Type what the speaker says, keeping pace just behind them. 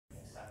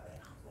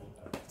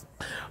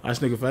Hi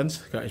snooker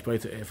fans, Curtis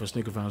Braithwaite here for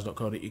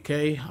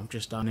snookerfans.co.uk. I'm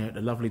just down here at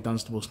the lovely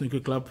Dunstable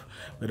Snooker Club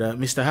with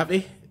Mr.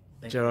 Happy,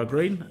 Gerard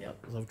Greene.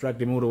 Yep. I've dragged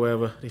him all the way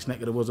over this neck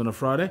of the woods on a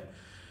Friday.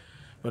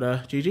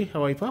 But Gigi,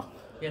 how are you, pal?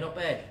 Yeah, not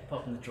bad.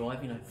 Apart from the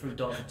drive, you know, through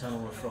Dartford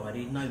Tunnel on a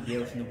Friday, nobody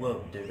else in the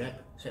world would do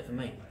that, except for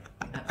me.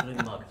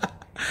 Absolute mug.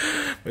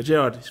 But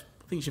Gerard,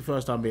 I think it's your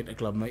first time being at the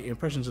club, mate. Your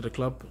impressions of the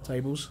club,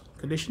 tables,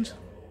 conditions?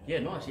 Yeah,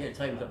 nice. Yeah, the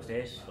table's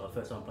upstairs. Like,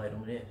 first time I played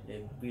on it. Yeah,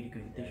 really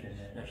good conditions,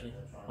 actually.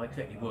 I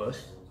expected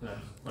worse. You know,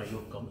 one of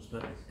your comments,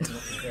 but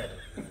not too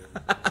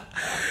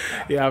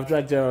bad. Yeah, I've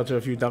dragged Gerard to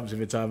a few dumps in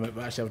retirement,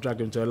 but actually I've dragged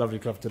him to a lovely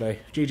club today.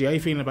 Gigi, how are you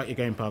feeling about your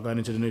game, pal, going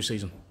into the new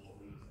season?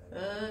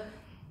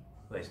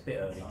 Well, it's a bit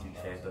early to be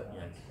fair, but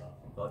you know,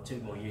 I've got 2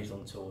 more years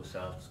on tour, so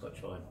I've just got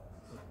to try and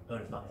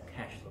earn as much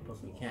cash as I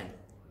possibly can.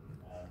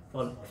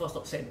 If I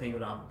stop setting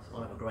people up,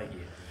 I'll have a great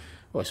year.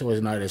 Well, it's always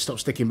an idea. Stop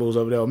sticking balls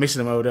over there or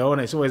missing them over there, isn't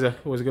it? It's always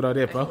a good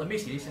idea, It's pal. not the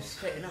missing, it's just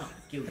setting up.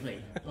 Kills me.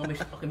 I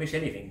can miss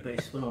anything, but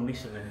it's when I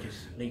miss them and just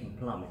leave them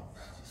plumb.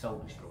 It's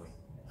soul destroying.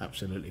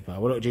 Absolutely, pal.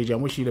 Well, look, Gigi,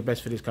 I'm wishing you the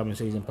best for this coming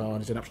season, pal, and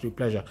it's an absolute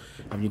pleasure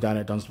having you down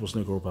at Dunstable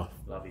Snooker, pal.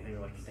 Love you very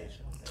much indeed.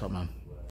 Top man.